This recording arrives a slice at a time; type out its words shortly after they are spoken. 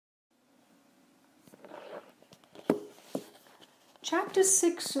Chapter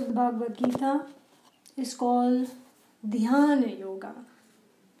 6 of the Bhagavad Gita is called Dhyana Yoga.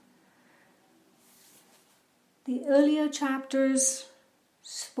 The earlier chapters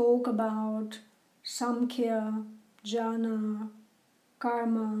spoke about Samkhya, Jhana,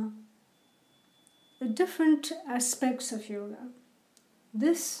 Karma, the different aspects of yoga.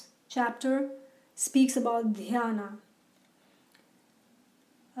 This chapter speaks about Dhyana,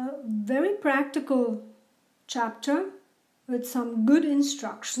 a very practical chapter with some good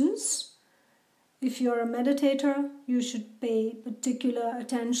instructions. If you're a meditator, you should pay particular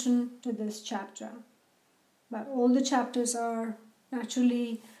attention to this chapter. But all the chapters are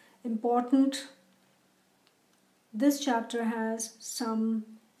naturally important. This chapter has some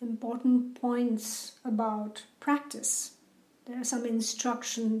important points about practice. There are some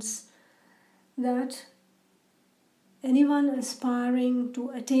instructions that anyone aspiring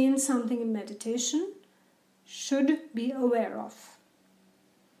to attain something in meditation should be aware of.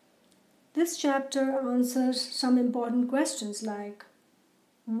 This chapter answers some important questions like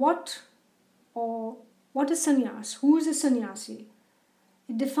what is sannyas? Who is a sannyasi?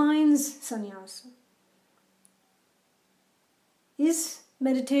 It defines sannyasa. Is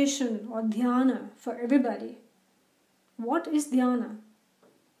meditation or dhyana for everybody? What is dhyana?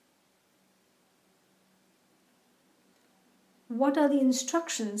 What are the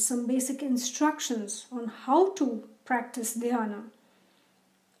instructions, some basic instructions on how to practice dhyana?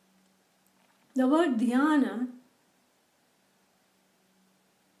 The word dhyana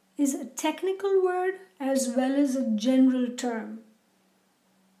is a technical word as well as a general term.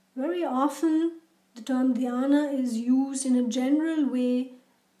 Very often the term dhyana is used in a general way,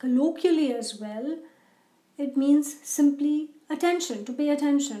 colloquially as well. It means simply attention, to pay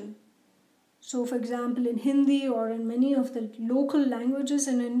attention. So, for example, in Hindi or in many of the local languages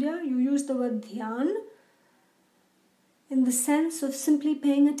in India, you use the word dhyan in the sense of simply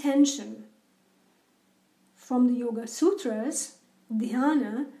paying attention. From the Yoga Sutras,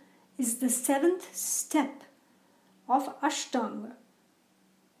 dhyana is the 7th step of Ashtanga,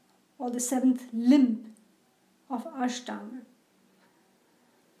 or the 7th limb of Ashtanga.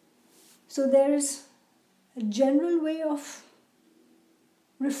 So there is a general way of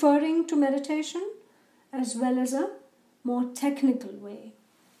referring to meditation as well as a more technical way.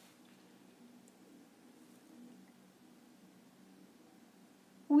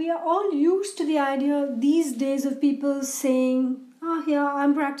 We are all used to the idea these days of people saying, yeah,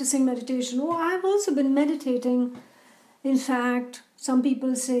 I'm practicing meditation. Oh, I've also been meditating. In fact, some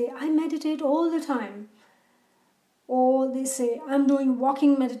people say, I meditate all the time. Or they say, I'm doing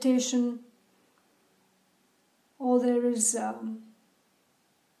walking meditation. Or there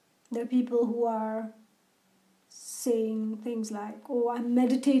are people who are saying things like, oh, I'm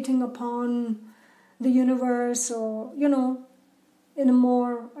meditating upon the universe, or, in a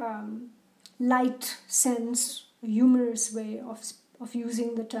more light sense, humorous way of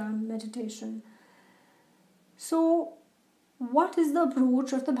using the term meditation. So, what is the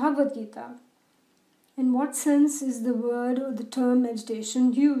approach of the Bhagavad Gita? In what sense is the word or the term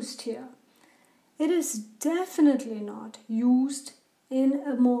meditation used here? It is definitely not used in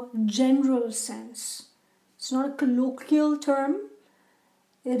a more general sense. It's not a colloquial term.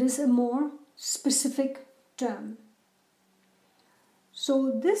 It is a more specific term.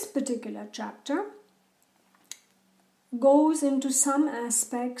 So this particular chapter goes into some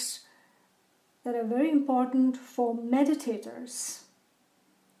aspects that are very important for meditators.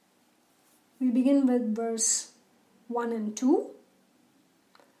 We begin with verse 1 and 2.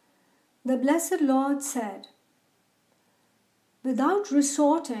 The Blessed Lord said, without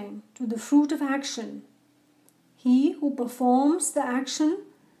resorting to the fruit of action, he who performs the action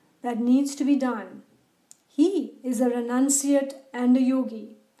that needs to be done, he is a renunciate and a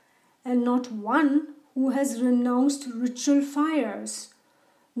yogi, and not one who has renounced ritual fires,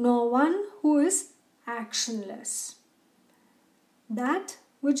 nor one who is actionless. That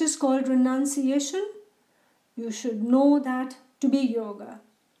which is called renunciation, you should know that to be yoga,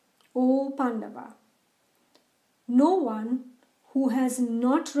 O Pandava. No one who has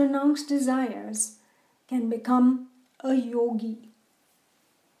not renounced desires can become a yogi.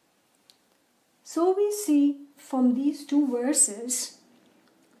 So we see from these two verses,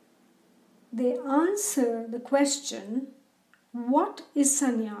 they answer the question, what is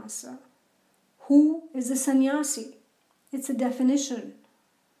sannyasa? Who is a sannyasi? It's a definition.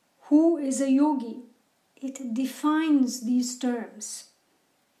 Who is a yogi? It defines these terms.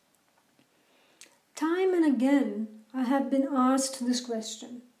 Time and again, I have been asked this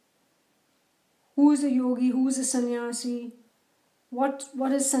question. Who is a yogi? Who is a sannyasi? What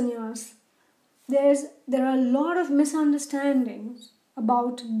is sannyas? there are a lot of misunderstandings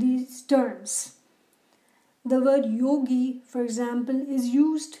about these terms. The word yogi, for example, is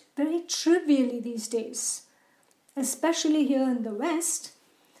used very trivially these days, especially here in the West.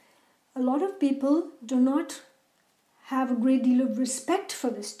 A lot of people do not have a great deal of respect for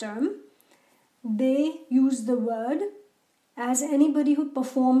this term. They use the word as anybody who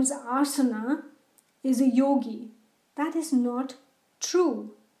performs asana is a yogi. That is not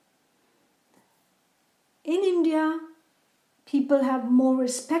true. In India, people have more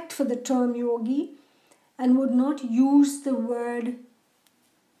respect for the term yogi and would not use the word,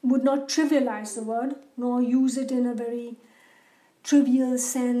 would not trivialize the word, nor use it in a very trivial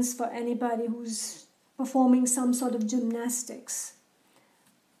sense for anybody who's performing some sort of gymnastics.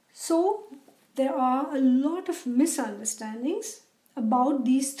 So there are a lot of misunderstandings about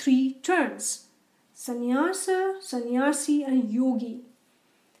these three terms: sannyasa, sannyasi, and yogi.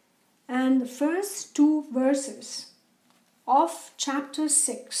 And the first two verses of chapter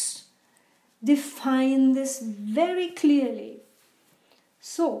 6 define this very clearly.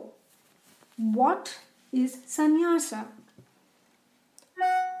 So, what is sannyasa?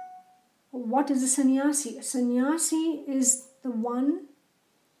 What is a sannyasi? A sannyasi is the one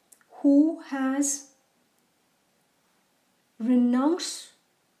who has renounced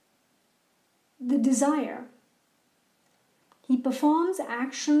the desire. He performs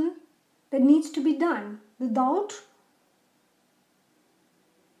action that needs to be done without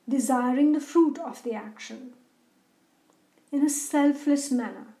desiring the fruit of the action in a selfless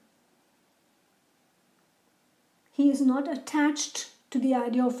manner. He is not attached to the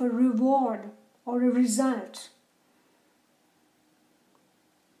idea of a reward or a result.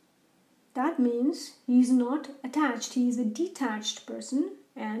 That means he is not attached, he is a detached person,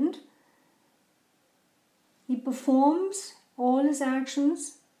 and he performs all his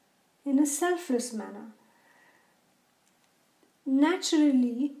actions in a selfless manner.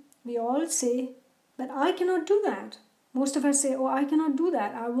 Naturally, we all say, but I cannot do that. Most of us say, oh, I cannot do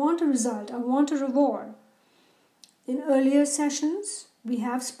that. I want a result. I want a reward. In earlier sessions, we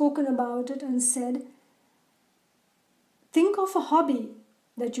have spoken about it and said, think of a hobby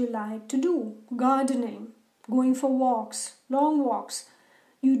that you like to do. Gardening, going for walks, long walks.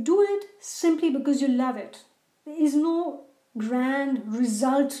 You do it simply because you love it. There is no grand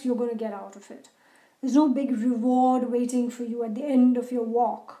result you're going to get out of it. There's no big reward waiting for you at the end of your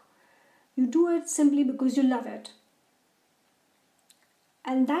walk. You do it simply because you love it.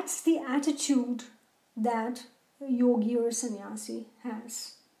 And that's the attitude that a yogi or a sannyasi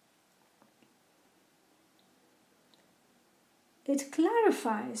has. It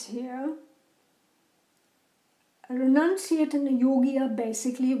clarifies here, a renunciate and a yogi are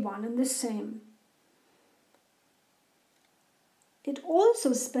basically one and the same. It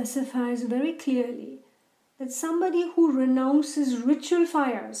also specifies very clearly that somebody who renounces ritual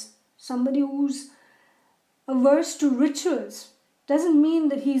fires, somebody who's averse to rituals, doesn't mean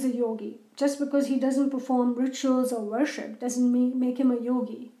that he's a yogi. Just because he doesn't perform rituals or worship doesn't make him a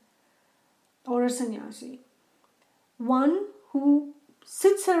yogi or a sannyasi. One who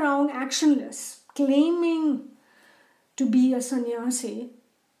sits around actionless, claiming to be a sannyasi,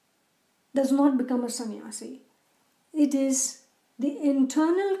 does not become a sannyasi. It is the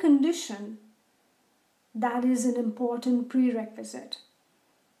internal condition that is an important prerequisite.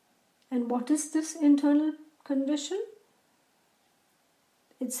 And what is this internal condition?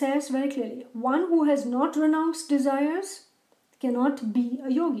 It says very clearly, one who has not renounced desires cannot be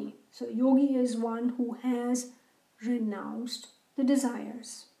a yogi. So yogi is one who has renounced the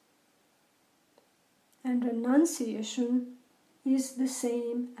desires. And renunciation is the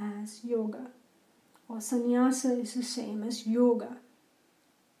same as yoga, or sannyasa is the same as yoga.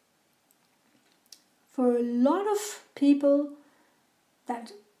 For a lot of people,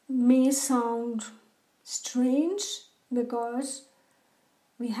 that may sound strange because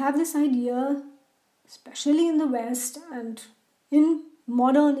we have this idea, especially in the West and in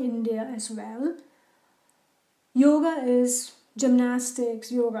modern India as well. Yoga is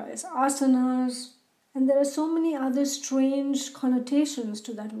gymnastics, yoga is asanas, and there are so many other strange connotations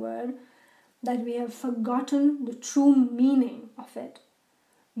to that word that we have forgotten the true meaning of it.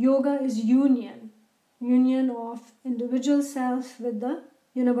 Yoga is union of individual self with the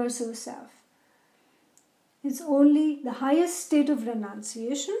universal self. It's only the highest state of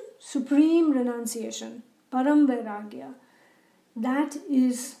renunciation, supreme renunciation, param vairagya. That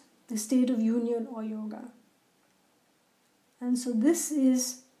is the state of union or yoga. And so this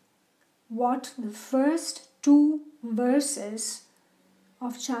is what the first two verses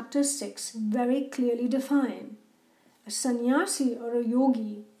of chapter 6 very clearly define. A sannyasi or a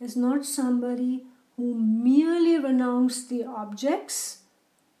yogi is not somebody who merely renounced the objects,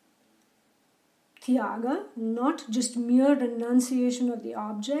 tyaga, not just mere renunciation of the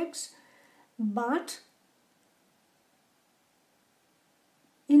objects, but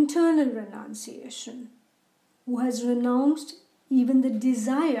internal renunciation, who has renounced even the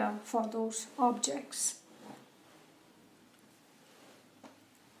desire for those objects.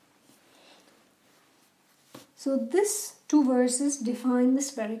 So these two verses define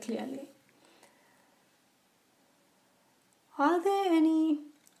this very clearly. Are there any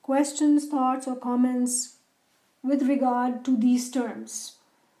questions, thoughts, or comments with regard to these terms?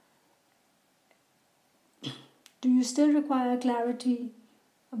 Do you still require clarity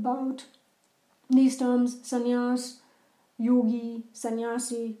about these terms, sannyas, yogi,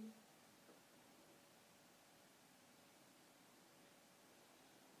 sannyasi?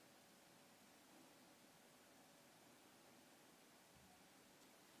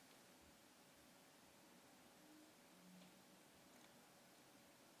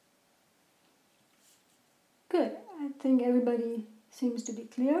 Good. I think everybody seems to be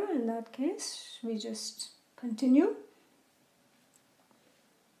clear. In that case, we just continue.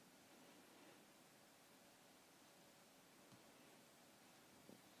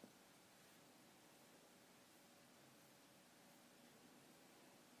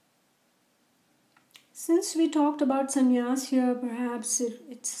 Since we talked about sannyas here, perhaps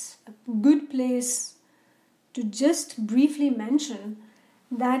it's a good place to just briefly mention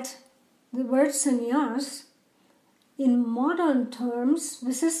that the word sannyas, in modern terms,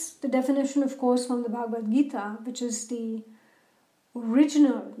 this is the definition, of course, from the Bhagavad Gita, which is the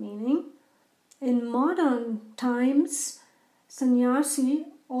original meaning. In modern times, sannyasi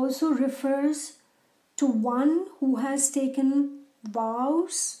also refers to one who has taken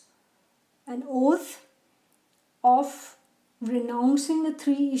vows, an oath of renouncing the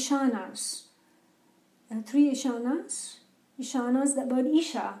three ishanas. Three ishanas, that word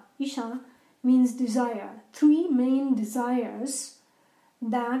isha means desire. Three main desires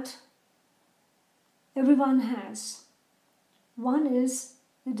that everyone has. One is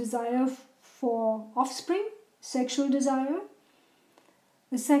the desire for offspring, sexual desire.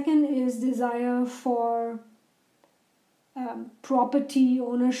 The second is desire for property,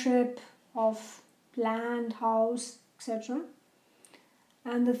 ownership of land, house, etc.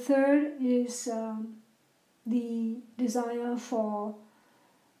 And the third is the desire for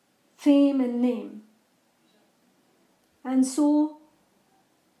fame and name. And so,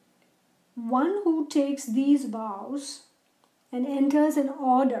 one who takes these vows and enters an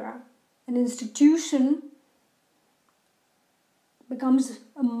order, an institution, becomes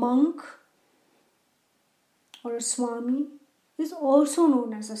a monk or a swami, is also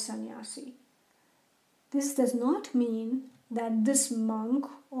known as a sannyasi. This does not mean that this monk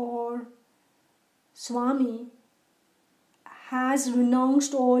or swami has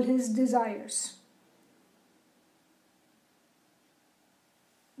renounced all his desires.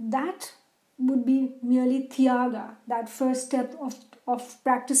 That would be merely tyaga, that first step of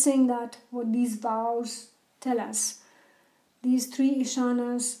practicing that, what these vows tell us. These three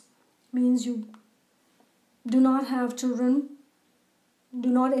ishanas means you do not have children, do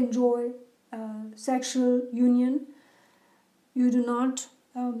not enjoy sexual union, you do not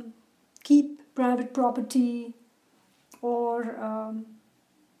keep private property or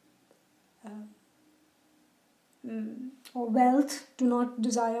wealth, do not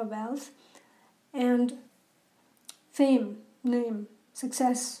desire wealth, and fame, name,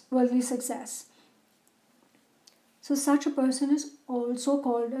 success, worldly success. So such a person is also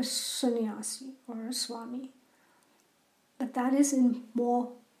called a sannyasi or a swami. But that is in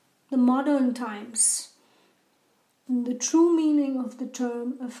the modern times. And the true meaning of the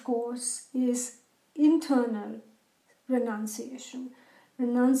term, of course, is internal renunciation.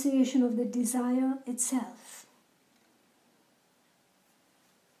 Renunciation of the desire itself.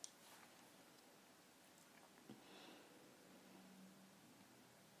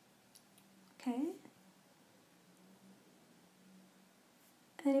 Okay.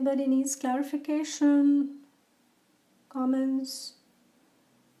 Anybody needs clarification, comments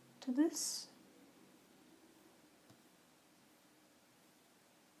to this?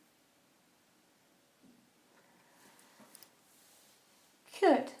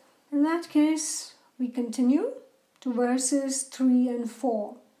 Good. In that case, we continue to verses 3 and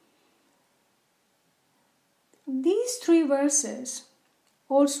 4. These three verses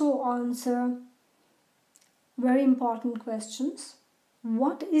also answer very important questions.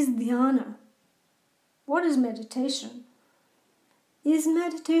 What is dhyana? What is meditation? Is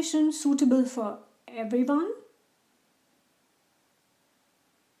meditation suitable for everyone?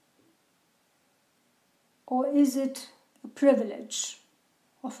 or is it a privilege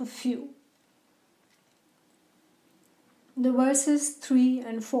of a few? The verses 3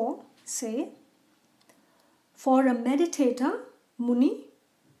 and 4 say, "For a meditator, Muni,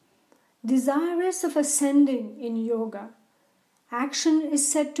 desirous of ascending in yoga, action is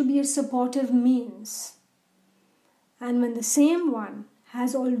said to be a supportive means. And when the same one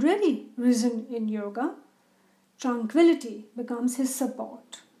has already risen in yoga, tranquility becomes his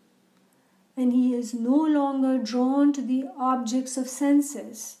support, and he is no longer drawn to the objects of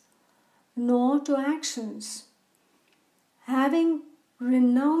senses, nor to actions. Having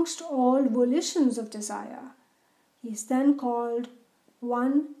renounced all volitions of desire, he is then called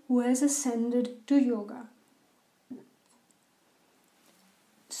one who has ascended to yoga."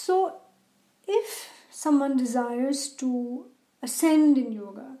 So, if someone desires to ascend in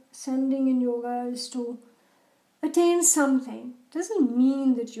yoga, ascending in yoga is to attain something. Doesn't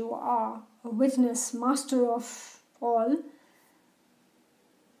mean that you are a witness, master of all.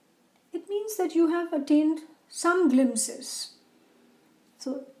 It means that you have attained some glimpses.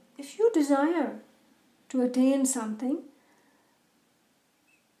 So, if you desire to attain something,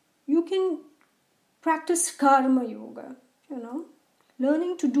 you can practice karma yoga,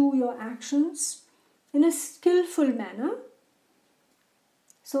 learning to do your actions in a skillful manner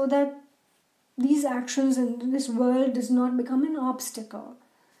so that these actions in this world does not become an obstacle.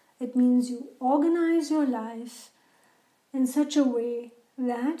 It means you organize your life in such a way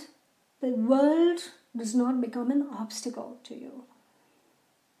that the world does not become an obstacle to you.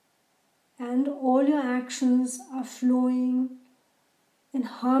 And all your actions are flowing in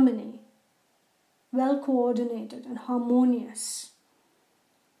harmony, well coordinated and harmonious,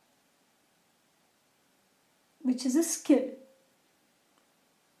 which is a skill.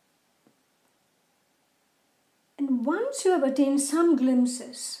 And once you have attained some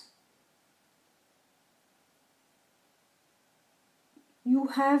glimpses, you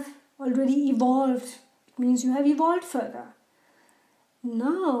have already evolved. It means you have evolved further.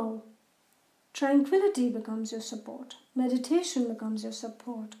 Now, tranquility becomes your support. Meditation becomes your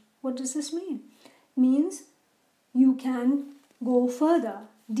support. What does this mean? It means you can go further,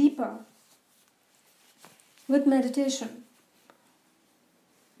 deeper with meditation.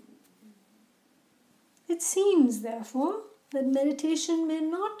 It seems, therefore, that meditation may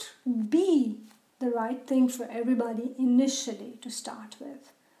not be the right thing for everybody initially to start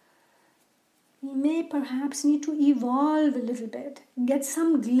with. You may perhaps need to evolve a little bit, get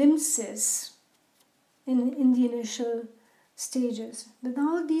some glimpses in the initial stages.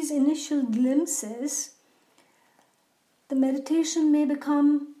 Without these initial glimpses, the meditation may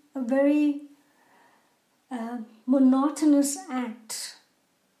become a very monotonous act.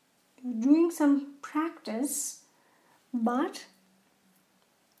 You're doing some practice, but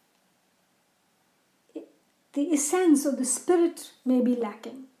the essence or the spirit may be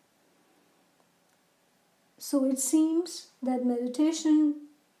lacking. So it seems that meditation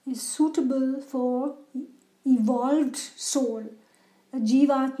is suitable for evolved soul, a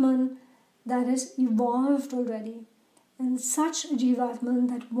Jivatman that has evolved already, and such a Jivatman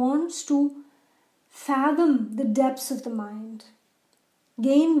that wants to fathom the depths of the mind,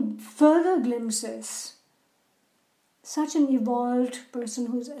 gain further glimpses. Such an evolved person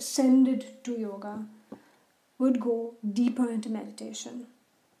who's ascended to yoga would go deeper into meditation.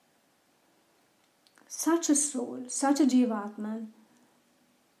 Such a soul, such a Jivatman,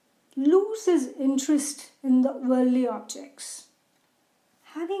 loses interest in the worldly objects.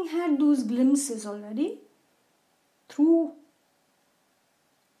 Having had those glimpses already through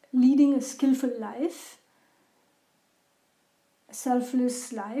leading a skillful life, a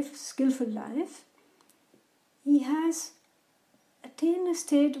selfless life, skillful life, he has attained a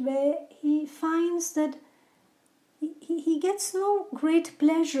state where he finds that he gets no great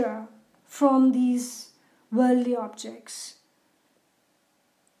pleasure from these worldly objects.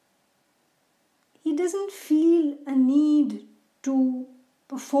 He doesn't feel a need to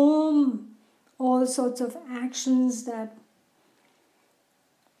perform all sorts of actions that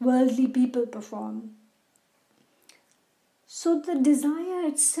worldly people perform. So the desire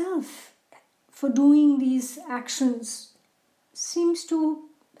itself for doing these actions seems to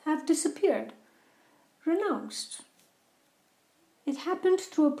have disappeared, renounced. It happened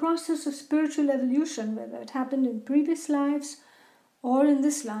through a process of spiritual evolution, whether it happened in previous lives or in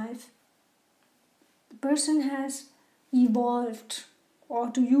this life. The person has evolved,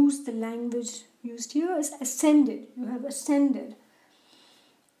 or to use the language used here, is ascended. You have ascended,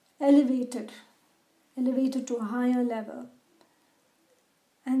 elevated to a higher level.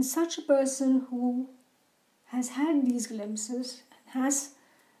 And such a person who has had these glimpses, has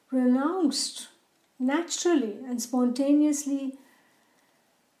renounced naturally and spontaneously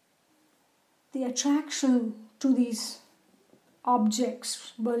the attraction to these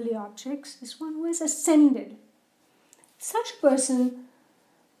objects, worldly objects, is one who has ascended. Such a person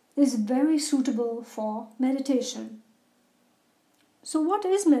is very suitable for meditation. So what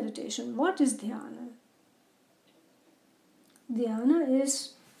is meditation? What is dhyana? Dhyana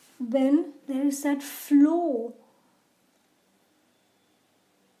is when there is that flow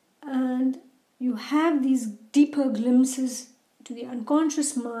and you have these deeper glimpses to the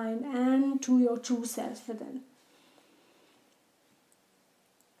unconscious mind and to your true self within.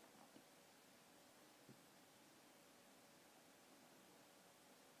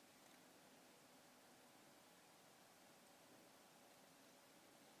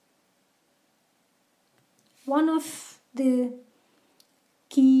 One of the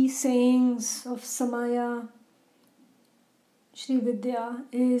key sayings of Samaya Shri Vidya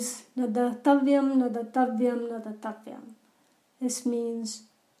is Nadatavyam, Nadatavyam, Nadatavyam. This means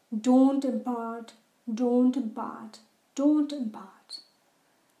don't impart, don't impart, don't impart.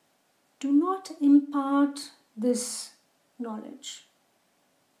 Do not impart this knowledge.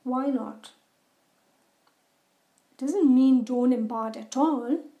 Why not? It doesn't mean don't impart at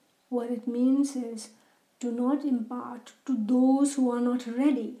all. What it means is do not impart to those who are not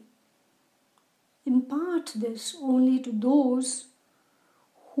ready. Impart this only to those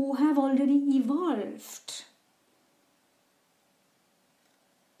who have already evolved.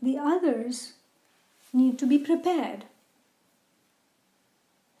 The others need to be prepared.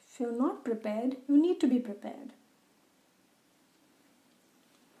 If you're not prepared, you need to be prepared.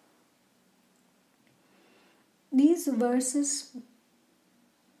 These verses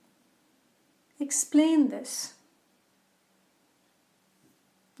explain this.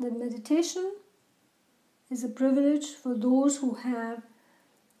 That meditation is a privilege for those who have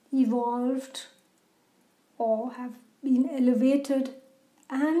evolved or have been elevated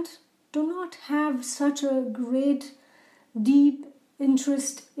and do not have such a great, deep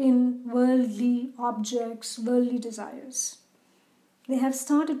interest in worldly objects, worldly desires. They have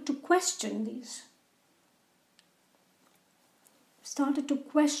started to question these. Started to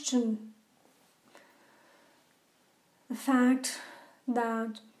question the fact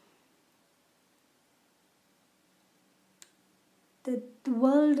that the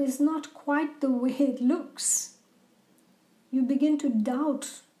world is not quite the way it looks. You begin to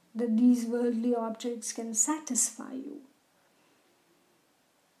doubt that these worldly objects can satisfy you.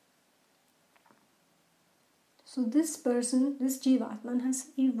 So this person, this Jivatman, has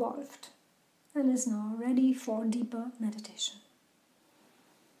evolved and is now ready for deeper meditation.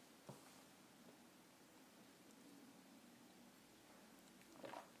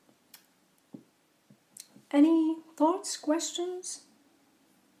 Any thoughts, questions?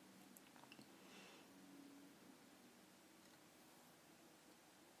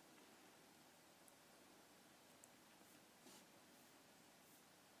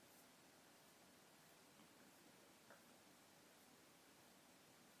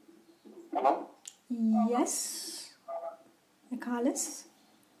 Hello? Yes. Nicholas?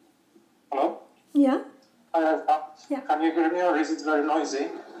 Hello? Yeah? Hi, Alpha. Yeah. Can you hear me or is it very noisy?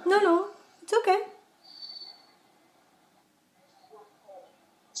 No, it's okay.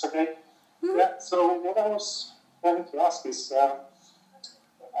 It's okay? Mm-hmm. Yeah, so what I was wanting to ask is,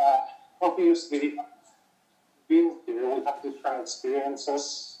 obviously, being here, we have different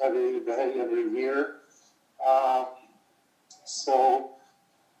experiences every day, every year.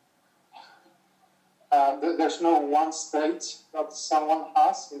 There's no one state that someone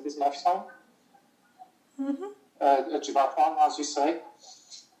has in this lifetime. Mm-hmm. A Jivatman, as you say.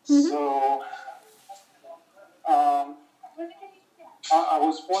 Mm-hmm. So, I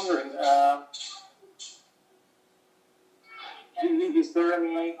was wondering, is there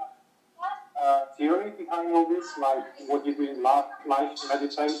any theory behind all this? Like what you do in life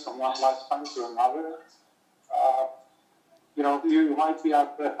meditate from one lifetime to another? You might be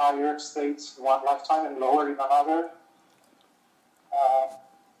at the higher states in one lifetime and lower in another.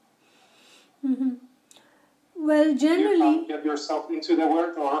 Mm-hmm. Well, You generally, can get yourself into the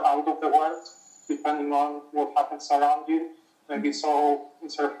world or out of the world, depending on what happens around you. Maybe it's all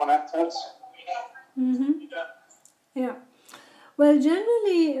interconnected. mm-hmm. Yeah. Well,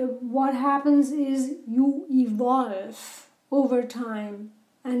 generally, what happens is you evolve over time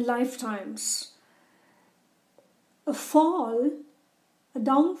and lifetimes. A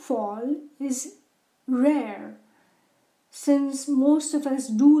downfall is rare, since most of us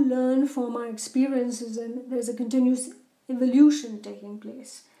do learn from our experiences and there's a continuous evolution taking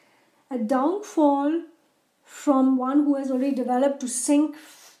place. A downfall from one who has already developed to sink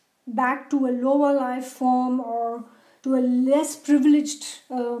back to a lower life form or to a less privileged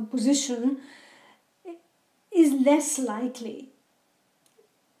position is less likely.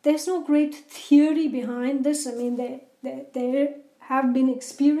 There's no great theory behind this. I mean, there have been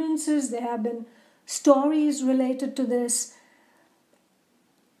experiences, there have been stories related to this.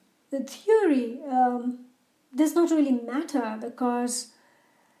 The theory does not really matter, because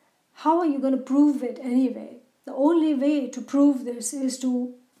how are you going to prove it anyway? The only way to prove this is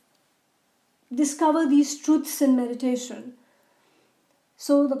to discover these truths in meditation.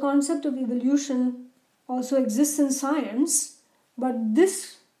 So the concept of evolution also exists in science, but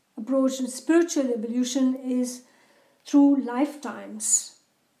this approach in spiritual evolution is through lifetimes.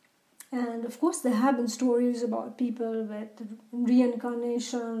 And of course there have been stories about people with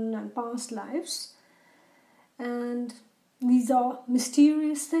reincarnation and past lives. And these are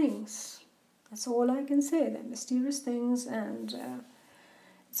mysterious things. That's all I can say. They're mysterious things, and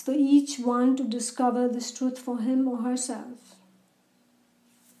it's for each one to discover this truth for him or herself.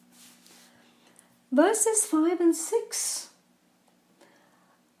 Verses 5 and 6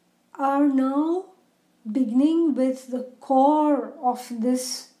 are now beginning with the core of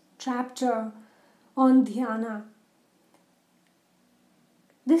this chapter on dhyana.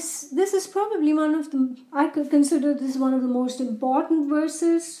 This is probably I could consider this one of the most important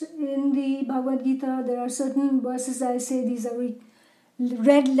verses in the Bhagavad Gita. There are certain verses I say these are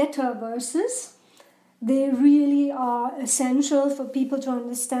red letter verses. They really are essential for people to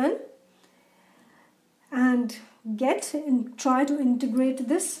understand and get and try to integrate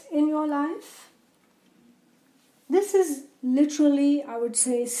this in your life. This is literally, I would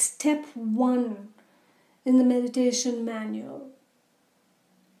say, step 1 in the meditation manual.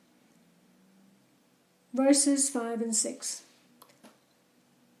 Verses 5 and 6.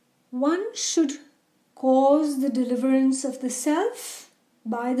 One should cause the deliverance of the self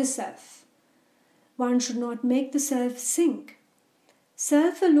by the self. One should not make the self sink.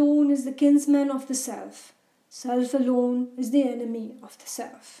 Self alone is the kinsman of the self. Self alone is the enemy of the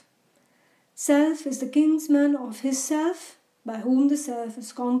self. Self is the kinsman of his self, by whom the self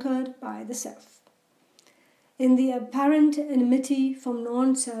is conquered by the self. In the apparent enmity from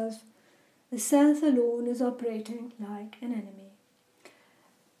non-self, the self alone is operating like an enemy.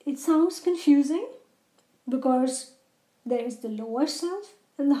 It sounds confusing because there is the lower self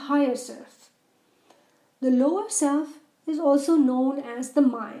and the higher self. The lower self is also known as the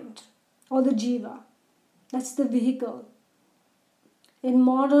mind or the jiva. That's the vehicle. In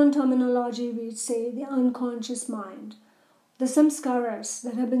modern terminology, we'd say the unconscious mind, the samskaras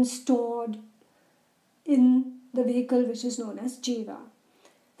that have been stored in the vehicle which is known as jiva.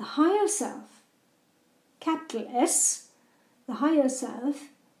 The higher self, capital S, the higher self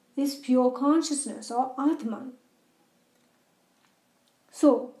is pure consciousness or Atman.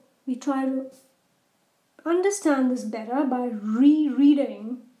 So, we try to understand this better by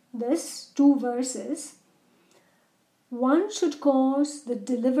rereading this 2 verses. One should cause the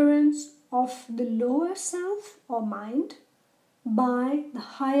deliverance of the lower self or mind by the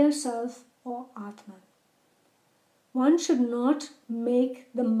higher self or Atman. One should not make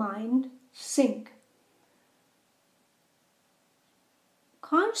the mind sink.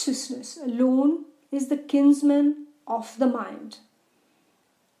 Consciousness alone is the kinsman of the mind.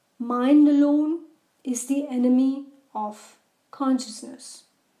 Mind alone is the enemy of consciousness.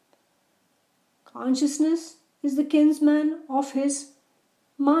 Consciousness is the kinsman of his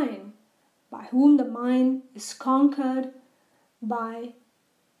mind, by whom the mind is conquered by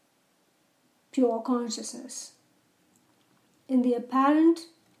pure consciousness. In the apparent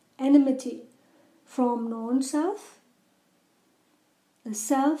enmity from non-self, the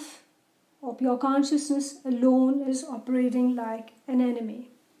self or pure consciousness alone is operating like an enemy.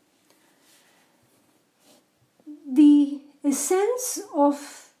 The essence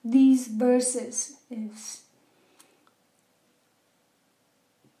of these verses is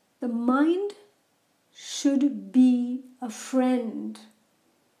the mind should be a friend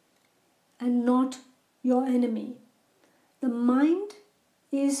and not your enemy. The mind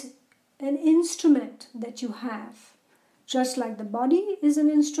is an instrument that you have. Just like the body is an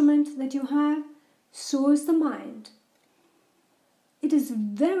instrument that you have, so is the mind. It is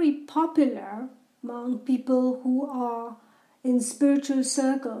very popular among people who are in spiritual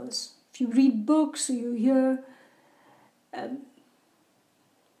circles. If you read books, you hear the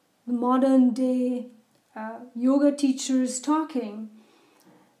modern day yoga teachers talking,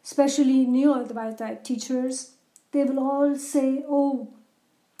 especially Neo-Advaita teachers. They will all say, oh,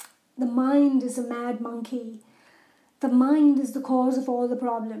 the mind is a mad monkey. The mind is the cause of all the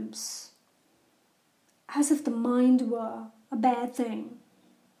problems. As if the mind were a bad thing.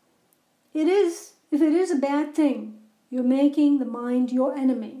 if it is a bad thing, you're making the mind your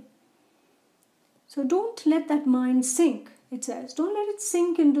enemy. So don't let that mind sink, it says. Don't let it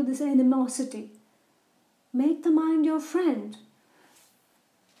sink into this animosity. Make the mind your friend.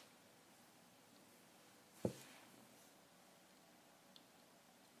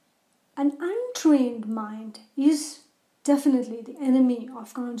 An untrained mind is definitely the enemy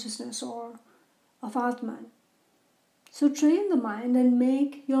of consciousness or of Atman. So train the mind and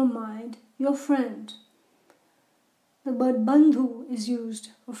make your mind your friend. The word bandhu is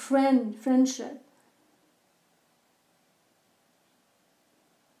used for friend, friendship.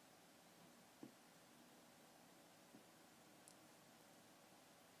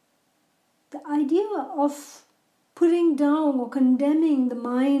 The idea of putting down or condemning the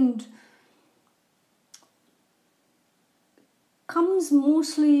mind comes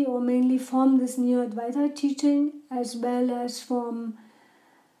mostly or mainly from this Neo Advaita teaching, as well as from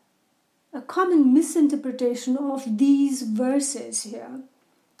a common misinterpretation of these verses here,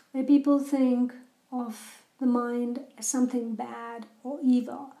 where people think of the mind as something bad or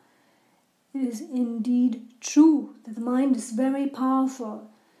evil. It is indeed true that the mind is very powerful.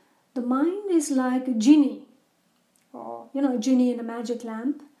 The mind is like a genie, or a genie in a magic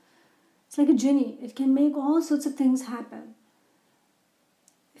lamp. It's like a genie. It can make all sorts of things happen.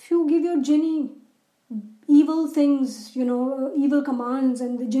 If you give your genie evil things, evil commands,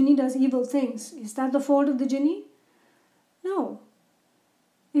 and the genie does evil things, is that the fault of the genie? No.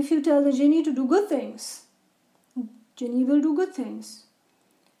 If you tell the genie to do good things, genie will do good things.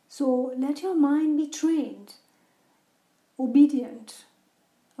 So let your mind be trained, obedient.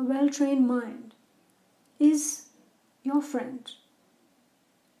 A well-trained mind is your friend.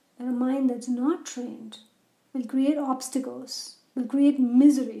 And a mind that's not trained will create obstacles, will create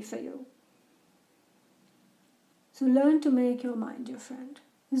misery for you. So learn to make your mind your friend.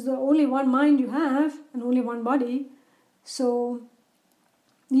 It's the only one mind you have and only one body. So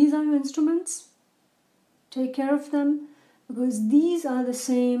these are your instruments. Take care of them, because these are the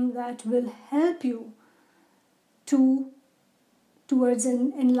same that will help you towards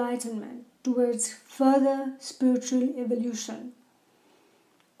an enlightenment, towards further spiritual evolution.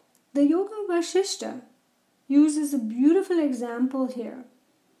 The Yoga Vasishta uses a beautiful example here.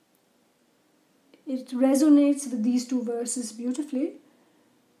 It resonates with these two verses beautifully.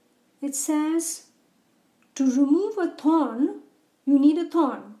 It says, to remove a thorn, you need a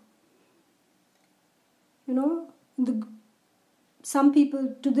thorn. Some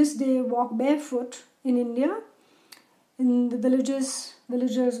people to this day walk barefoot in India. In the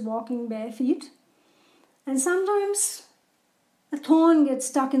villagers walking bare feet. And sometimes a thorn gets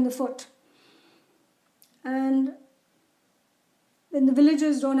stuck in the foot. And when the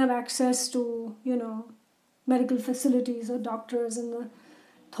villagers don't have access to, medical facilities or doctors, and the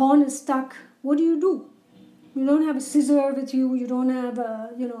thorn is stuck, what do? You don't have a scissor with you, you don't have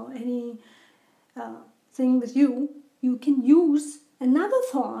any thing with you. You can use another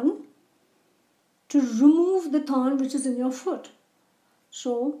thorn to remove the thorn which is in your foot.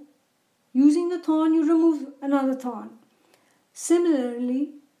 So, using the thorn, you remove another thorn.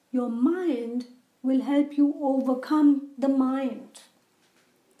 Similarly, your mind will help you overcome the mind.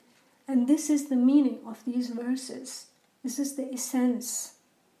 And this is the meaning of these verses. This is the essence.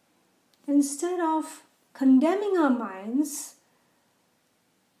 Instead of condemning our minds,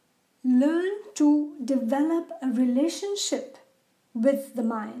 learn to develop a relationship with the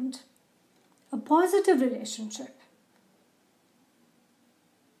mind. A positive relationship.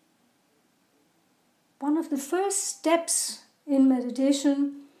 One of the first steps in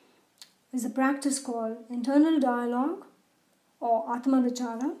meditation is a practice called internal dialogue or Atma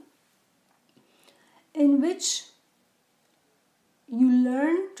Vichara, in which you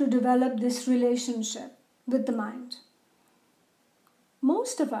learn to develop this relationship with the mind.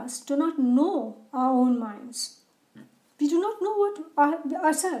 Most of us do not know our own minds. We do not know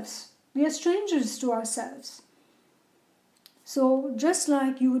ourselves. We are strangers to ourselves. So just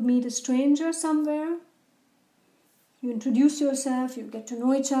like you would meet a stranger somewhere, you introduce yourself, you get to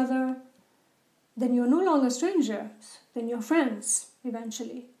know each other, then you're no longer strangers, then you're friends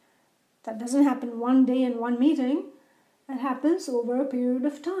eventually. That doesn't happen one day in one meeting, it happens over a period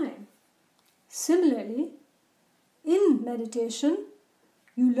of time. Similarly, in meditation,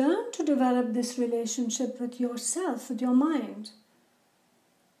 you learn to develop this relationship with yourself, with your mind.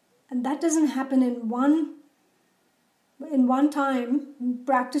 And that doesn't happen in one time,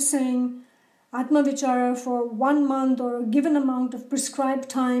 practicing Atma Vichara for 1 month or a given amount of prescribed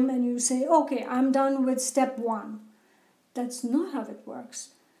time, and you say, okay, I'm done with step 1. That's not how it works.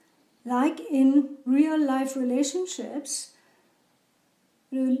 Like in real life relationships,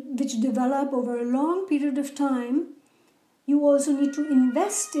 which develop over a long period of time, you also need to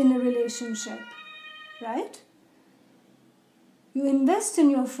invest in a relationship, right? You invest in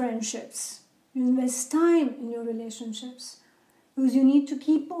your friendships. You invest time in your relationships because you need to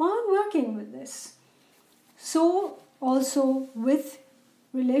keep on working with this. So also with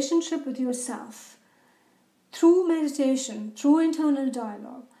relationship with yourself, through meditation, through internal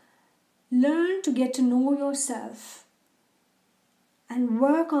dialogue, learn to get to know yourself and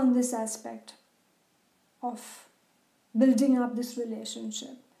work on this aspect of building up this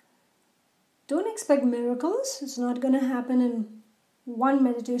relationship. Don't expect miracles. It's not going to happen in one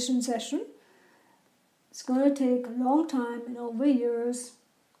meditation session. It's going to take a long time and over years.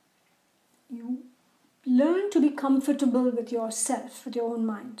 You learn to be comfortable with yourself, with your own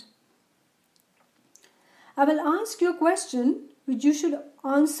mind. I will ask you a question which you should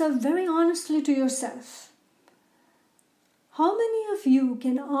answer very honestly to yourself. How many of you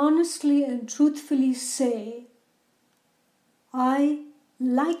can honestly and truthfully say, I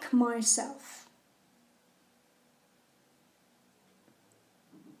like myself?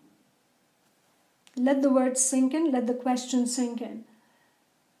 Let the word sink in, let the question sink in.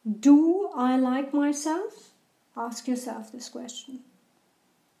 Do I like myself? Ask yourself this question.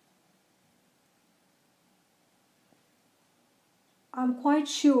 I'm quite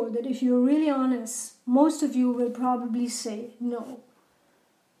sure that if you're really honest, most of you will probably say no.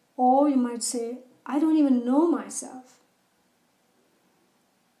 Or you might say, I don't even know myself.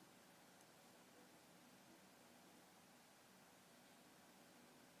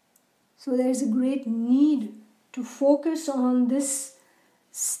 So there is a great need to focus on this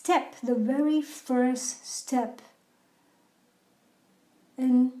step, the very first step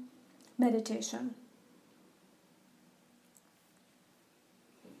in meditation.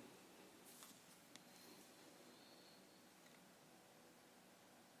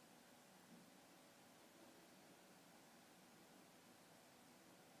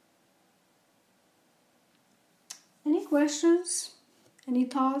 Any questions? Any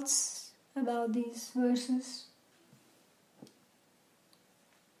thoughts about these verses?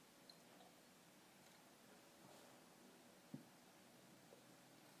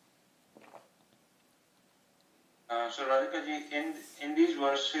 So Radhika ji, in these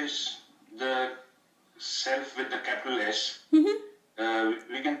verses, the self with the capital S,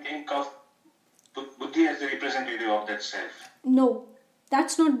 we can think of Buddhi as the representative of that self. No,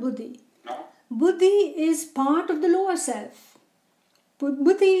 that's not Buddhi. No? Buddhi is part of the lower self.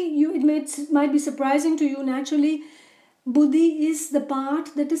 Buddhi, it might be surprising to you naturally, Buddhi is the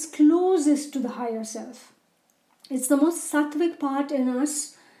part that is closest to the higher self. It's the most sattvic part in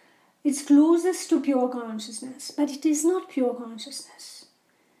us. It's closest to pure consciousness, but it is not pure consciousness.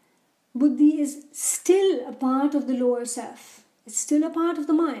 Buddhi is still a part of the lower self. It's still a part of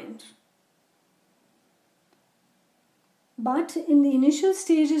the mind. But in the initial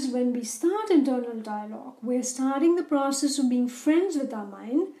stages when we start internal dialogue, we're starting the process of being friends with our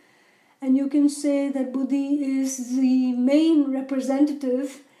mind, and you can say that Buddhi is the main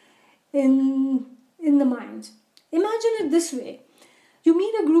representative in the mind. Imagine it this way. You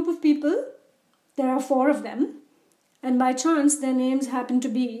meet a group of people, there are 4 of them, and by chance their names happen to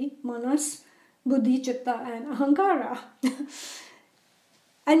be Manas, Buddhi, Chitta and Ahankara.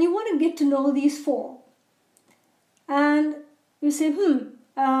 And you want to get to know these 4. And you say,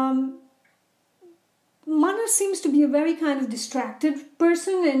 Manas seems to be a very kind of distracted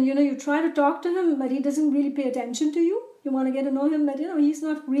person, and you try to talk to him, but he doesn't really pay attention to you. You want to get to know him, but he's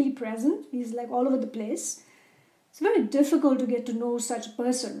not really present. He's like all over the place. It's very difficult to get to know such a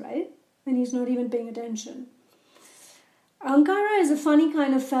person, right? And he's not even paying attention. Ahankara is a funny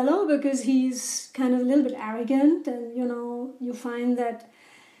kind of fellow because he's kind of a little bit arrogant, and you find that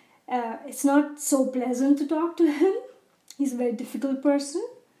it's not so pleasant to talk to him. He's a very difficult person.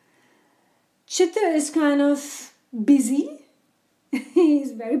 Chitta is kind of busy.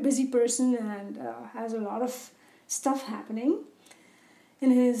 He's a very busy person and has a lot of stuff happening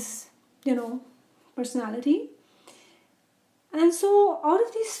in his, personality. And so out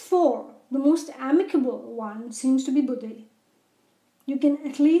of these 4, the most amicable one seems to be Buddhi. You can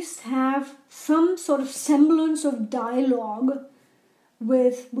at least have some sort of semblance of dialogue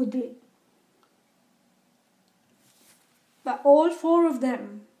with Buddhi. But all 4 of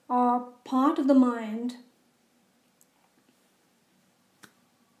them are part of the mind.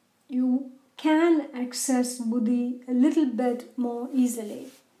 You can access Buddhi a little bit more easily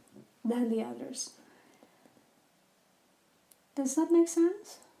than the others. Does that make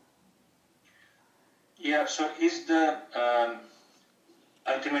sense? Yeah, so is the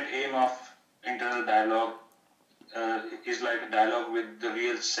ultimate aim of internal dialogue is like a dialogue with the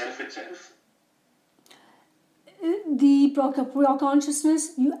real self itself? The pure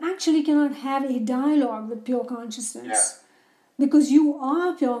consciousness, you actually cannot have a dialogue with pure consciousness because you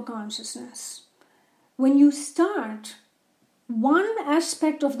are pure consciousness. When you start, one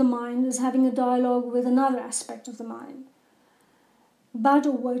aspect of the mind is having a dialogue with another aspect of the mind. But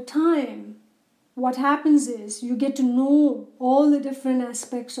over time, what happens is you get to know all the different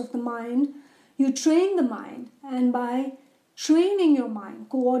aspects of the mind. You train the mind, and by training your mind,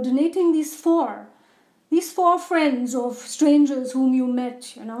 coordinating these four friends of strangers whom you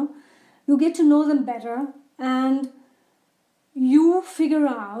met, you get to know them better, and you figure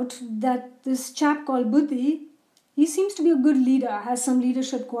out that this chap called Buddhi, he seems to be a good leader, has some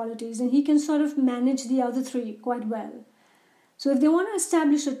leadership qualities, and he can sort of manage the other three quite well. So if they want to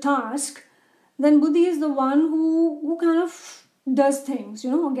establish a task, then Buddhi is the one who kind of does things,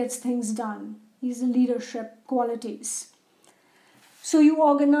 or gets things done. He's the leadership qualities. So you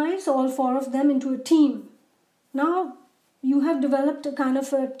organize all four of them into a team. Now you have developed a kind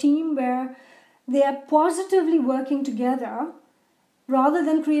of a team where they are positively working together rather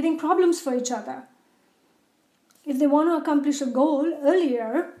than creating problems for each other. If they want to accomplish a goal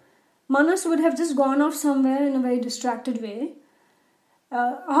earlier, Manas would have just gone off somewhere in a very distracted way.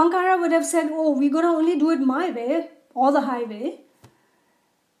 Ahankara would have said, we're going to only do it my way or the highway.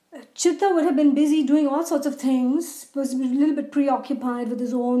 Chitta would have been busy doing all sorts of things, was a little bit preoccupied with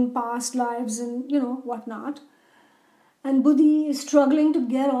his own past lives and, whatnot. And Buddhi is struggling to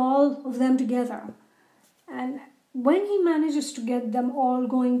get all of them together. And when he manages to get them all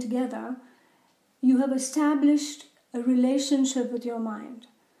going together, you have established a relationship with your mind.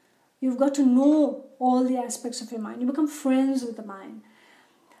 You've got to know all the aspects of your mind. You become friends with the mind.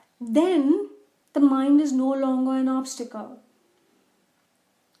 Then the mind is no longer an obstacle.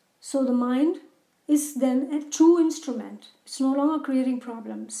 So the mind is then a true instrument. It's no longer creating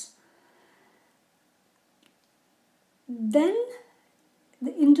problems. Then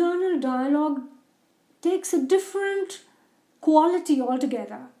the internal dialogue takes a different quality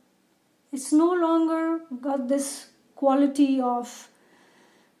altogether. It's no longer got this quality of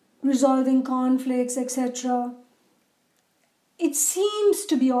resolving conflicts, etc. It seems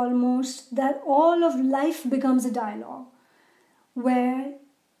to be almost that all of life becomes a dialogue where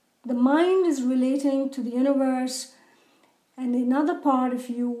the mind is relating to the universe, and another part of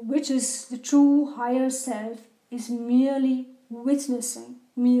you, which is the true higher self, is merely witnessing,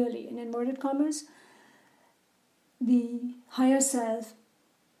 merely in inverted commas. The higher self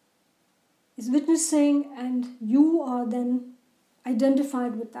is witnessing, and you are then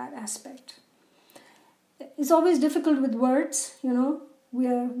identified with that aspect. It's always difficult with words,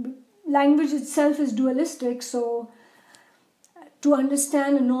 language itself is dualistic, so to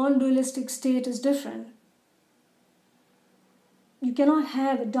understand a non-dualistic state is different. You cannot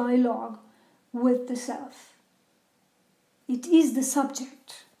have a dialogue with the self. It is the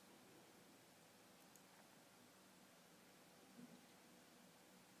subject.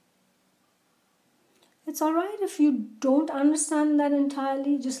 It's all right if you don't understand that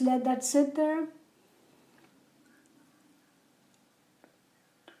entirely, just let that sit there.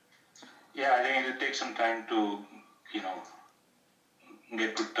 Yeah, I think it will take some time to,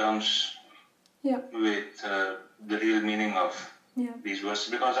 get to terms with the real meaning of these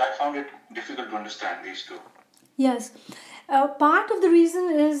verses, because I found it difficult to understand these two. Yes. Part of the reason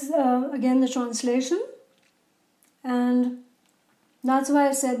is, again, the translation. And that's why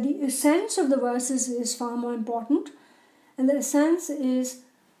I said the essence of the verses is far more important. And the essence is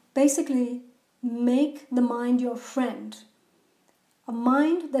basically make the mind your friend. A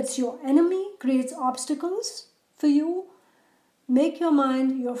mind that's your enemy creates obstacles for you. Make your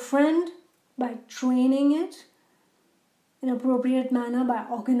mind your friend by training it in an appropriate manner, by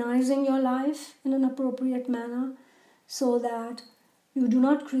organizing your life in an appropriate manner, so that you do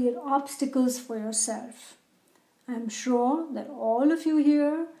not create obstacles for yourself. I'm sure that all of you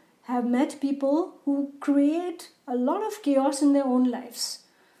here have met people who create a lot of chaos in their own lives.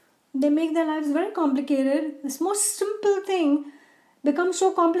 They make their lives very complicated. This most simple thing becomes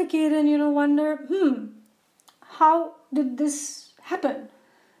so complicated, and you wonder, how did this happen?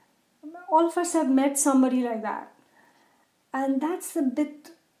 All of us have met somebody like that. And that's a bit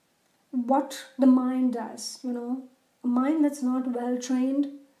what the mind does, A mind that's not well trained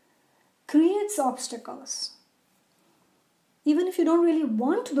creates obstacles. Even if you don't really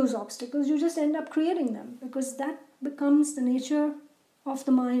want those obstacles, you just end up creating them, because that becomes the nature of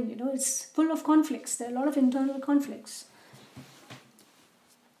the mind. It's full of conflicts. There are a lot of internal conflicts.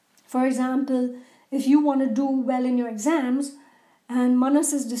 For example, if you want to do well in your exams and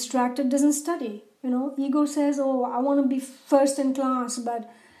Manas is distracted, doesn't study, Ego says, oh, I want to be first in class, but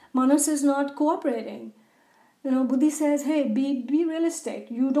Manas is not cooperating. Buddhi says, hey, be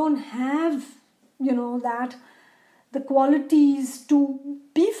realistic. You don't have, that the qualities to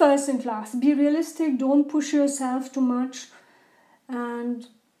be first in class. Be realistic. Don't push yourself too much. And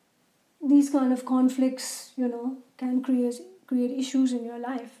these kind of conflicts, can create issues in your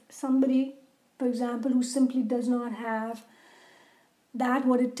life. Somebody, for example, who simply does not have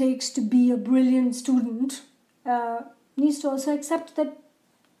what it takes to be a brilliant student, needs to also accept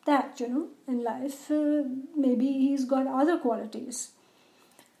that in life, maybe he's got other qualities.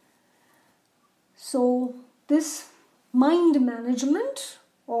 So this mind management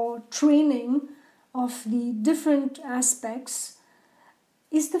or training of the different aspects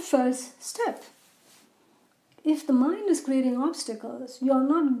is the first step. If the mind is creating obstacles, you're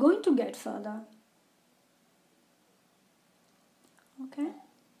not going to get further. Okay?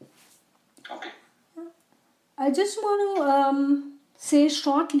 Okay. I just want to say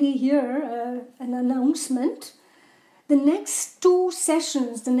shortly here an announcement. The next 2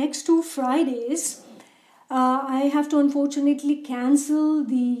 sessions, the next 2 Fridays, I have to unfortunately cancel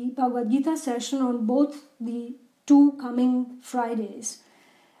the Bhagavad Gita session on both the 2 coming Fridays.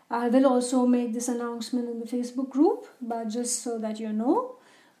 I will also make this announcement in the Facebook group, but just so that you know,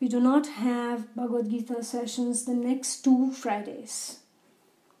 we do not have Bhagavad Gita sessions the next 2 Fridays.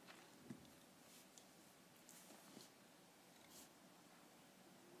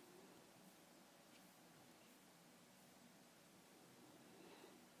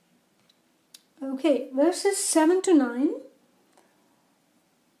 Okay, verses 7 to 9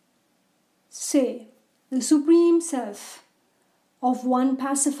 say, the Supreme Self of one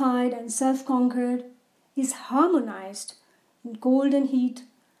pacified and self-conquered is harmonized in cold and heat,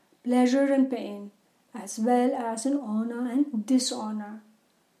 pleasure and pain, as well as in honor and dishonor.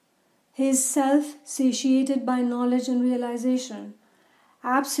 His self satiated by knowledge and realization,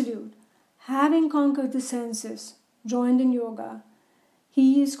 absolute, having conquered the senses, joined in yoga,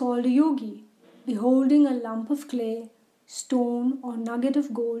 he is called a yogi, beholding a lump of clay, stone or nugget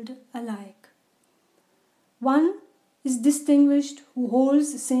of gold alike. One is distinguished who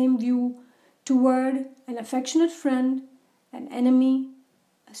holds the same view toward an affectionate friend, an enemy,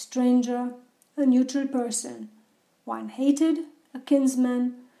 a stranger, a neutral person, one hated, a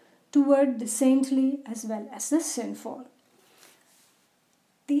kinsman, toward the saintly as well as the sinful.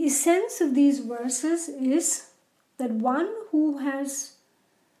 The essence of these verses is that one who has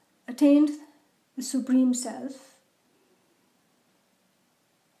attained the Supreme Self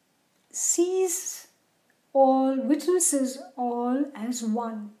sees all, witnesses all as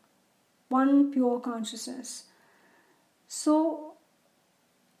one pure consciousness. So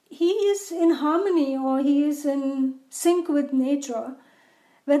he is in harmony, or he is in sync with nature,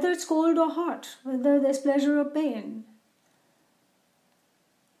 whether it's cold or hot, whether there's pleasure or pain.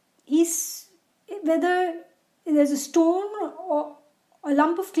 Whether there's a stone or a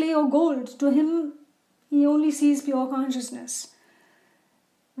lump of clay or gold, to him he only sees pure consciousness.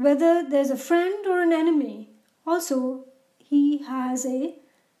 Whether there's a friend or an enemy, also he has a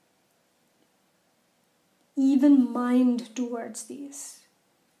even mind towards these,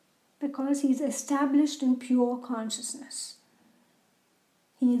 because he's established in pure consciousness.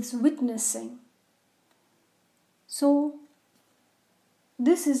 He is witnessing. So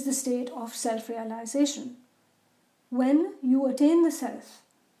this is the state of self-realization. When you attain the self,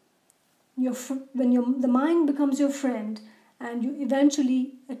 the mind becomes your friend, and you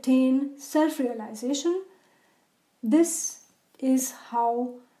eventually attain self-realization, this is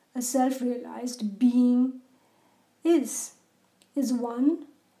how a self-realized being is one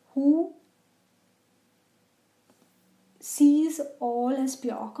who sees all as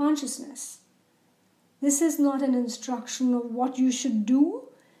pure consciousness. This is not an instruction of what you should do.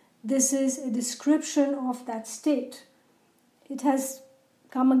 This is a description of that state. It has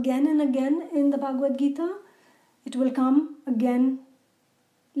come again and again in the Bhagavad Gita. It will come again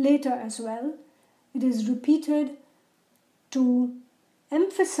later as well. It is repeated to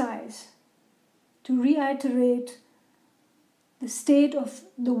emphasize, to reiterate the state of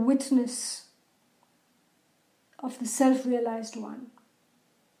the witness of the self-realized one.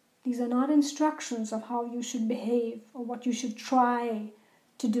 These are not instructions of how you should behave or what you should try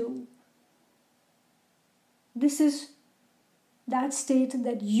to do. This is that state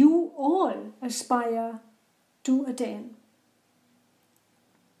that you all aspire to attain.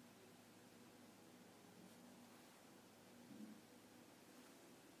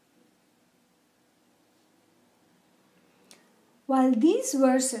 While these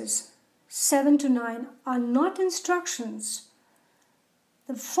verses 7 to 9 are not instructions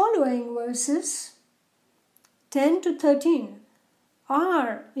The following verses, 10 to 13,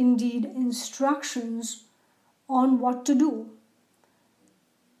 are indeed instructions on what to do.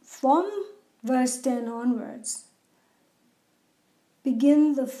 From verse 10 onwards,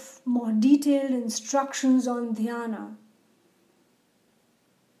 begin the more detailed instructions on dhyana.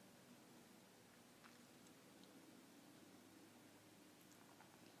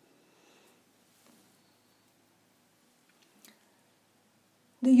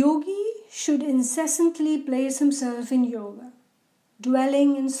 The yogi should incessantly place himself in yoga,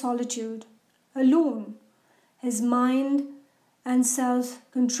 dwelling in solitude, alone, his mind and self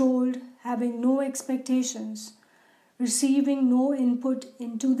controlled, having no expectations, receiving no input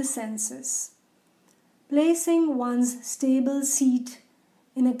into the senses. Placing one's stable seat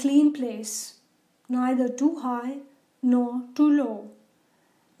in a clean place, neither too high nor too low,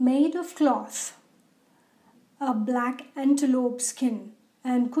 made of cloth, a black antelope skin,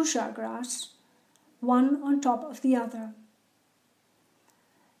 and kusha grass, one on top of the other.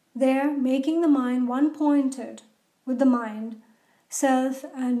 There, making the mind one-pointed with the mind, self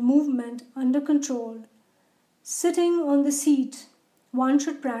and movement under control, sitting on the seat, one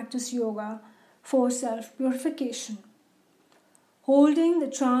should practice yoga for self-purification. Holding the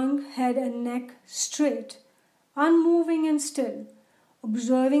trunk, head and neck straight, unmoving and still,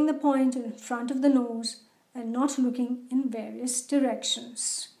 observing the point in front of the nose and not looking in various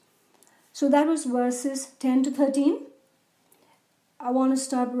directions. So that was verses 10 to 13. I want to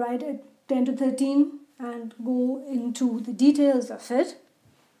stop right at 10 to 13 and go into the details of it.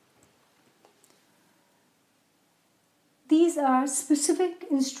 These are specific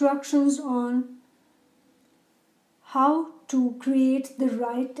instructions on how to create the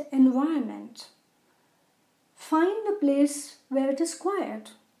right environment. Find a place where it is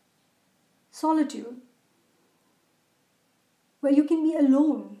quiet, solitude, where you can be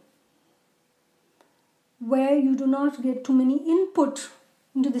alone, where you do not get too many input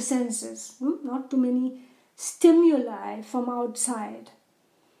into the senses, not too many stimuli from outside.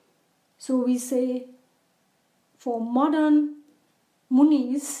 So we say, for modern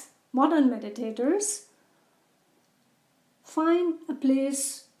munis, modern meditators, find a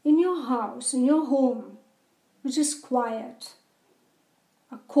place in your house, in your home, which is quiet,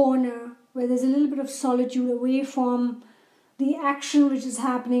 a corner where there's a little bit of solitude away from the action which is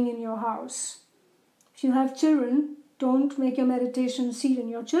happening in your house. If you have children, don't make your meditation seat in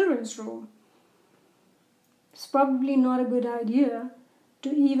your children's room. It's probably not a good idea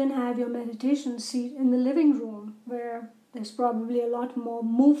to even have your meditation seat in the living room where there's probably a lot more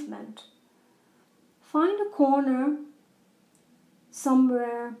movement. Find a corner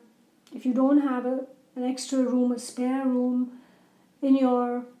somewhere, if you don't have an extra room, a spare room, in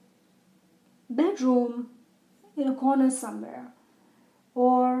your bedroom, in a corner somewhere.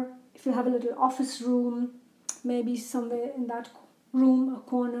 Or if you have a little office room, maybe somewhere in that room, a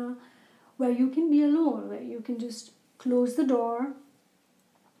corner, where you can be alone, where you can just close the door,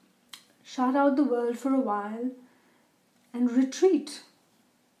 shut out the world for a while, and retreat.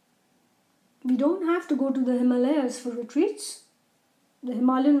 We don't have to go to the Himalayas for retreats. The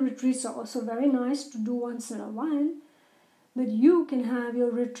Himalayan retreats are also very nice to do once in a while, but you can have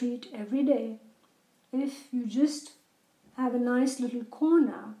your retreat every day if you just have a nice little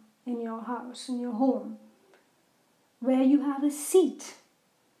corner in your house, in your home, where you have a seat,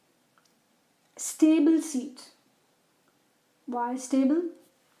 a stable seat. Why stable?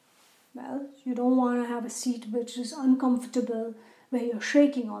 Well, you don't want to have a seat which is uncomfortable, where you're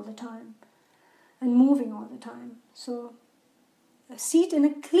shaking all the time and moving all the time. So a seat in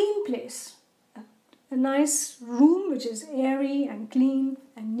a clean place, a nice room which is airy and clean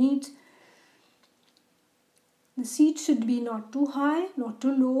and neat. The seat should be not too high, not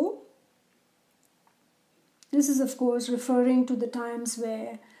too low. This is, of course, referring to the times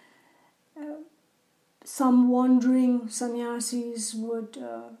where some wandering sannyasis would,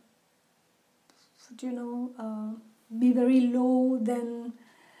 be very low. Then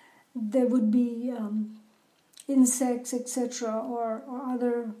there would be insects, etc., or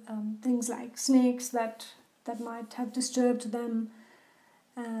other things like snakes that might have disturbed them,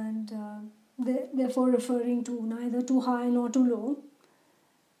 and therefore referring to neither too high nor too low.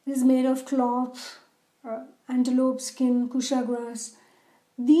 This is made of cloth, antelope skin, kusha grass.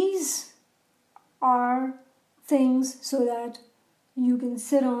 These are things so that you can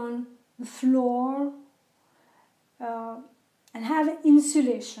sit on the floor and have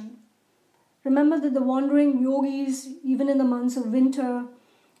insulation. Remember that the wandering yogis, even in the months of winter,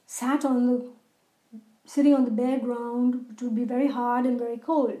 sitting on the bare ground, which would be very hard and very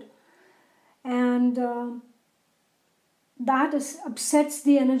cold. And that upsets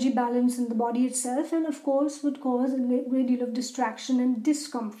the energy balance in the body itself, and of course would cause a great deal of distraction and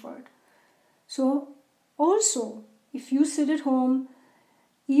discomfort. So also, if you sit at home,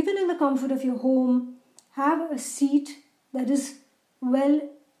 even in the comfort of your home, have a seat that is well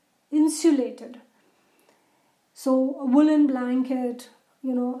insulated. So a woolen blanket,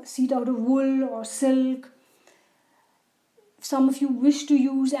 seat out of wool or silk. If some of you wish to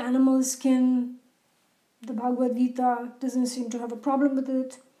use animal skin, the Bhagavad Gita doesn't seem to have a problem with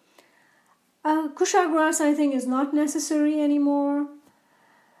it. Kusha grass, I think, is not necessary anymore.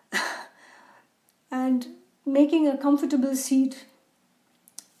 And making a comfortable seat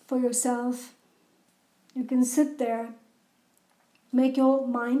for yourself, you can sit there, make your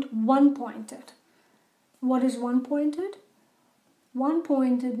mind one-pointed. What is one-pointed?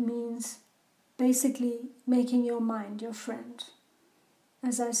 One-pointed means basically making your mind your friend.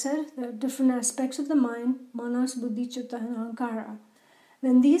 As I said, there are different aspects of the mind, manas, buddhi, chitta and ahankara.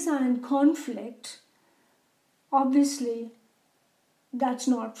 When these are in conflict, obviously that's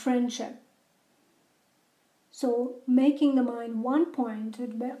not friendship. So making the mind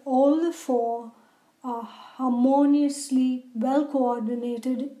one-pointed where all the four are harmoniously, well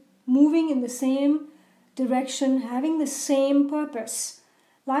coordinated, moving in the same direction, having the same purpose,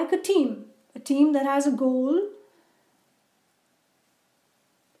 like a team that has a goal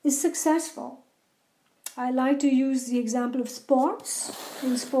is successful. I like to use the example of sports.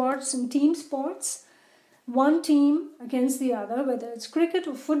 In sports and team sports, one team against the other, whether it's cricket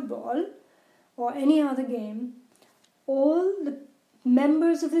or football or any other game, all the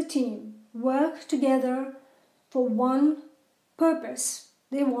members of the team work together for one purpose.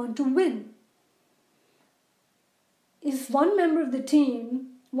 They want to win. If one member of the team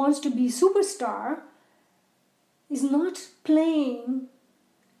wants to be superstar, is not playing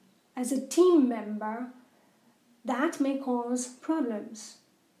as a team member, that may cause problems.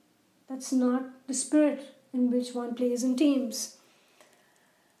 That's not the spirit in which one plays in teams.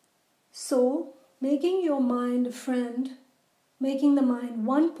 So, making your mind a friend, making the mind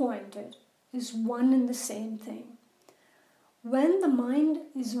one-pointed is one and the same thing. When the mind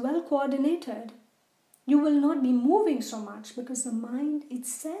is well coordinated, you will not be moving so much because the mind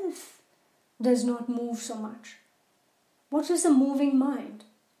itself does not move so much. What is a moving mind?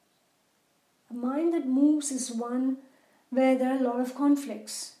 A mind that moves is one where there are a lot of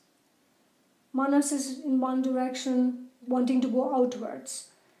conflicts. Manas is in one direction, wanting to go outwards.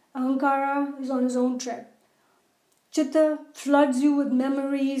 Ahankara is on his own trip. Chitta floods you with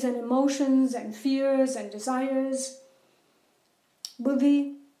memories and emotions and fears and desires.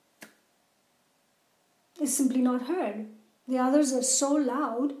 Buddhi is simply not heard. The others are so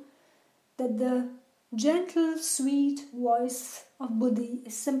loud that the gentle, sweet voice of Buddhi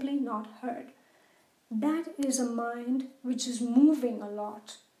is simply not heard. That is a mind which is moving a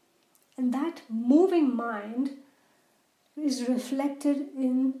lot. And that moving mind is reflected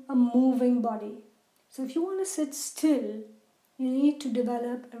in a moving body. So if you want to sit still, you need to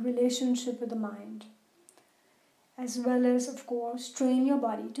develop a relationship with the mind, as well as, of course, train your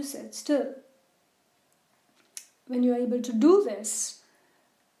body to sit still. When you are able to do this,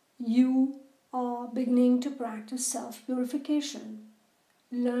 you are beginning to practice self-purification,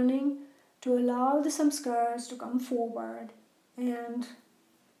 learning to allow the samskaras to come forward and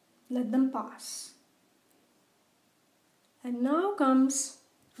let them pass. And now comes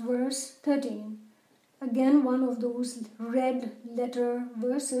verse 13. Again, one of those red letter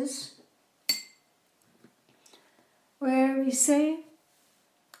verses where we say,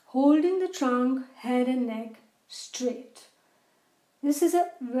 holding the trunk, head and neck straight. This is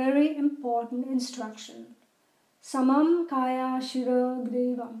a very important instruction. Samam kaya shira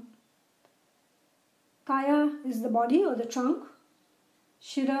grivam. Kaya is the body or the trunk.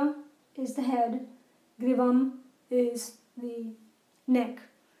 Shira is the head. Grivam is the neck.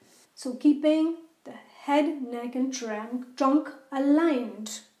 So keeping the head, neck and trunk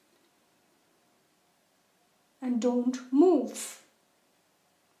aligned. And don't move.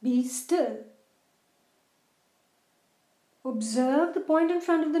 Be still. Observe the point in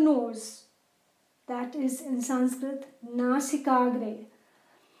front of the nose. That is in Sanskrit nasikagre.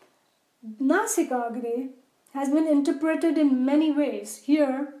 Nasikagre has been interpreted in many ways.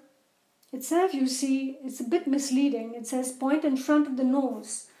 Here itself you see it's a bit misleading. It says point in front of the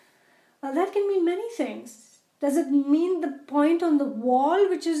nose. That can mean many things. Does it mean the point on the wall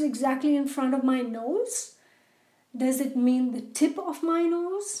which is exactly in front of my nose? Does it mean the tip of my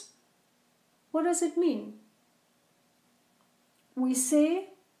nose? What does it mean? We say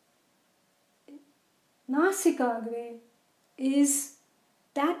nasikagre is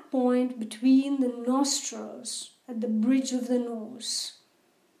that point between the nostrils, at the bridge of the nose.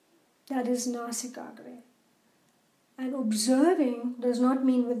 That is Nasikagre. And observing does not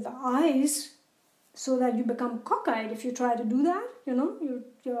mean with the eyes, so that you become cockeyed if you try to do that.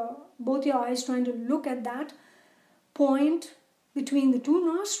 Both your eyes trying to look at that point between the two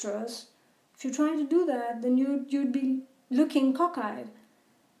nostrils. If you try to do that, then you'd be looking cockeyed.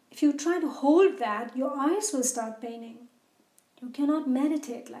 If you try to hold that, your eyes will start paining. You cannot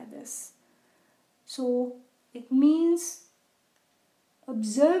meditate like this. So it means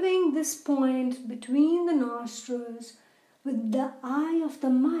observing this point between the nostrils with the eye of the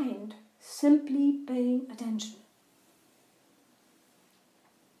mind, simply paying attention.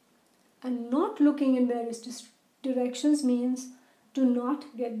 And not looking in various directions means do not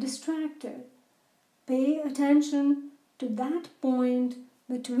get distracted. Pay attention to that point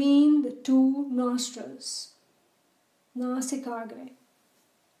between the two nostrils. Nasikagre.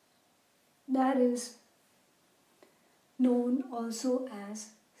 That is known also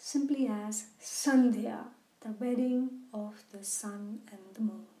simply as Sandhya, the wedding of the sun and the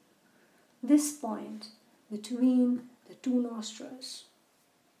moon. This point between the two nostrils.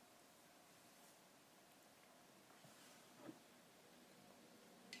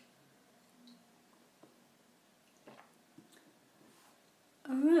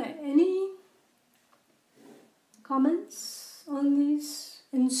 Alright, any comments on these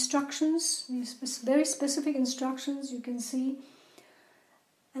instructions, these very specific instructions? You can see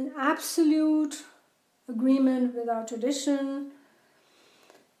an absolute agreement with our tradition.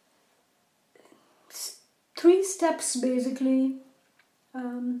 3 steps basically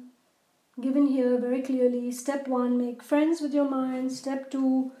given here very clearly. Step 1, make friends with your mind. Step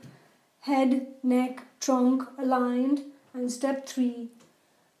 2, head, neck, trunk aligned. And step 3,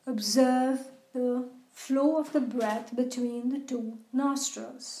 observe the flow of the breath between the two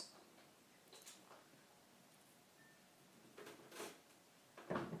nostrils.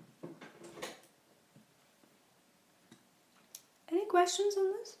 Any questions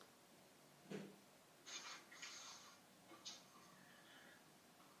on this?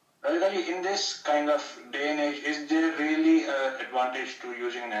 Radhikaji, in this kind of day and age, is there really an advantage to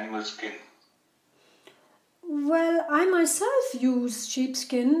using an animal skin? Well, I myself use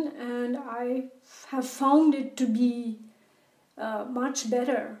sheepskin and I have found it to be much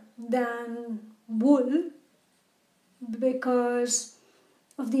better than wool because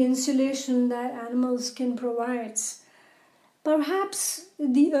of the insulation that animal skin provides. Perhaps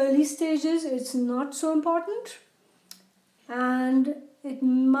in the early stages it's not so important, and it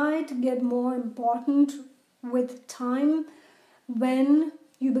might get more important with time when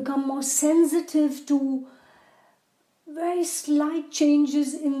you become more sensitive to very slight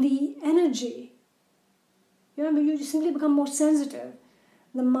changes in the energy. You simply become more sensitive.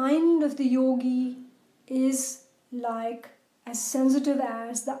 The mind of the yogi is like as sensitive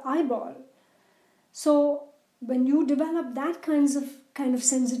as the eyeball. So when you develop that kind of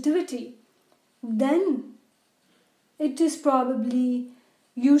sensitivity, then it is probably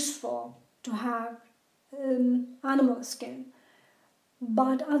useful to have animal skin,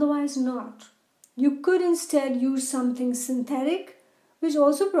 but otherwise not. You could instead use something synthetic, which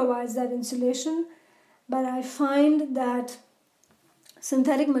also provides that insulation, but I find that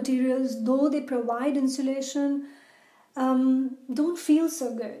synthetic materials, though they provide insulation, don't feel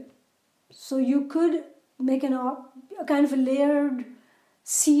so good. So you could make a kind of a layered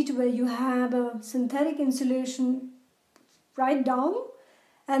seat where you have a synthetic insulation right down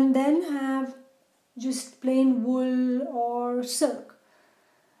and then have just plain wool or silk,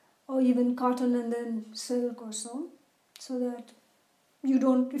 or even cotton and then silk or so that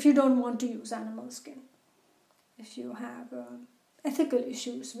if you don't want to use animal skin, if you have ethical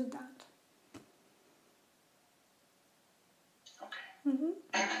issues with that. Okay. Mm-hmm.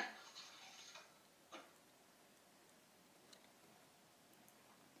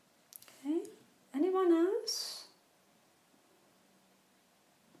 Okay. Anyone else?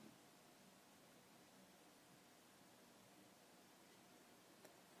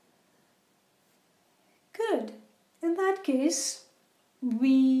 Good. In that case,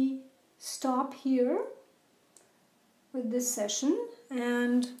 we stop here with this session,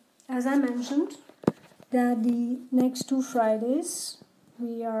 and as I mentioned, that the next 2 Fridays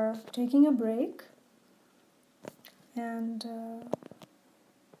we are taking a break, and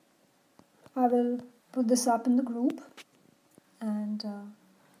I will put this up in the group, and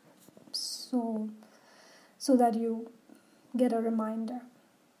so that you get a reminder.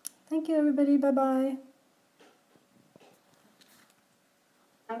 Thank you, everybody. Bye-bye.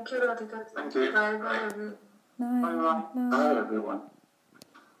 Thank you, Radhika. Thank you. Bye-bye. Bye. Bye-bye. Bye, everyone.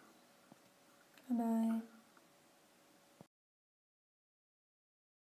 Bye-bye.